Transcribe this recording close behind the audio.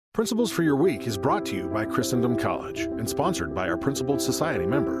Principles for Your Week is brought to you by Christendom College and sponsored by our Principled Society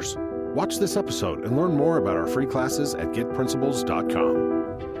members. Watch this episode and learn more about our free classes at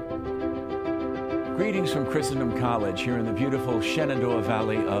getprinciples.com. Greetings from Christendom College here in the beautiful Shenandoah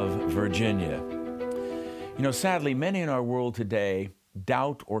Valley of Virginia. You know, sadly, many in our world today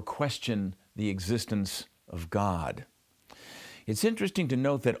doubt or question the existence of God. It's interesting to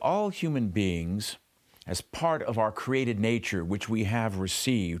note that all human beings, as part of our created nature, which we have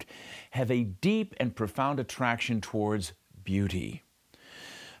received, have a deep and profound attraction towards beauty.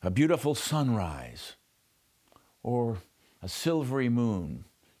 A beautiful sunrise, or a silvery moon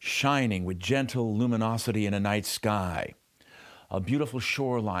shining with gentle luminosity in a night sky, a beautiful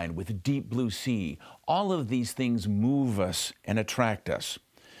shoreline with a deep blue sea. All of these things move us and attract us.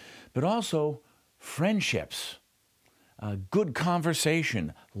 But also friendships, good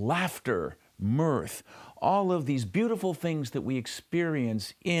conversation, laughter, mirth, all of these beautiful things that we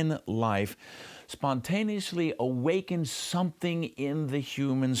experience in life spontaneously awaken something in the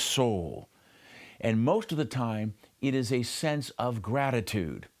human soul. And most of the time, it is a sense of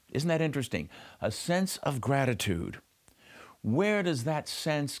gratitude. Isn't that interesting? A sense of gratitude. Where does that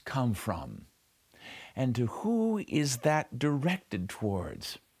sense come from? And to who is that directed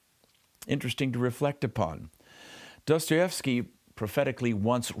towards? Interesting to reflect upon. Dostoevsky prophetically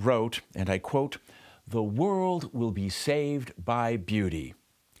once wrote, and I quote, "The world will be saved by beauty."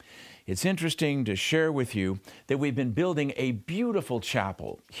 It's interesting to share with you that we've been building a beautiful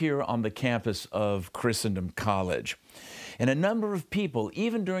chapel here on the campus of Christendom College. And a number of people,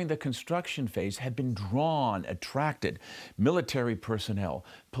 even during the construction phase, have been drawn, attracted. Military personnel,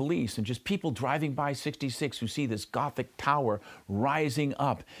 police, and just people driving by 66 who see this Gothic tower rising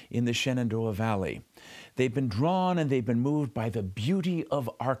up in the Shenandoah Valley. They've been drawn and they've been moved by the beauty of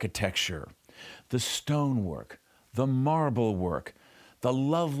architecture, the stonework, the marble work, the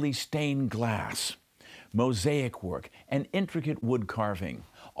lovely stained glass, mosaic work, and intricate wood carving.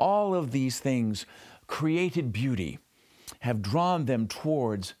 All of these things, created beauty, have drawn them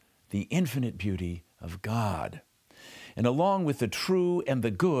towards the infinite beauty of God. And along with the true and the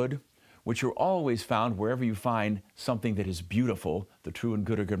good, which are always found wherever you find something that is beautiful, the true and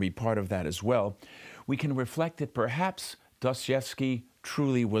good are going to be part of that as well, we can reflect that perhaps Dostoevsky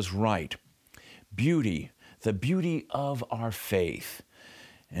truly was right. Beauty, the beauty of our faith,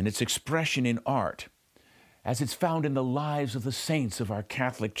 and its expression in art, as it's found in the lives of the saints of our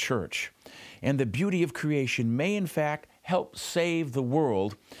Catholic Church. And the beauty of creation may in fact help save the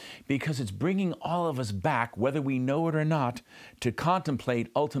world because it's bringing all of us back, whether we know it or not, to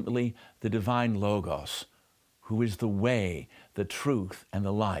contemplate ultimately the divine Logos, who is the way, the truth, and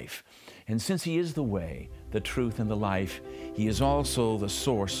the life. And since he is the way, the truth, and the life, he is also the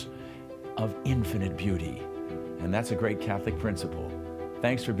source of infinite beauty. And that's a great Catholic principle.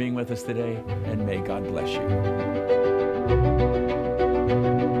 Thanks for being with us today, and may God bless you.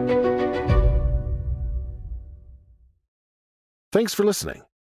 Thanks for listening.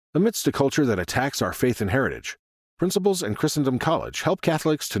 Amidst a culture that attacks our faith and heritage, Principles and Christendom College help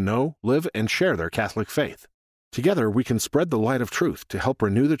Catholics to know, live, and share their Catholic faith. Together, we can spread the light of truth to help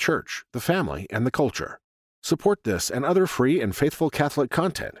renew the Church, the family, and the culture. Support this and other free and faithful Catholic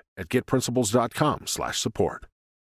content at getprinciples.com/support.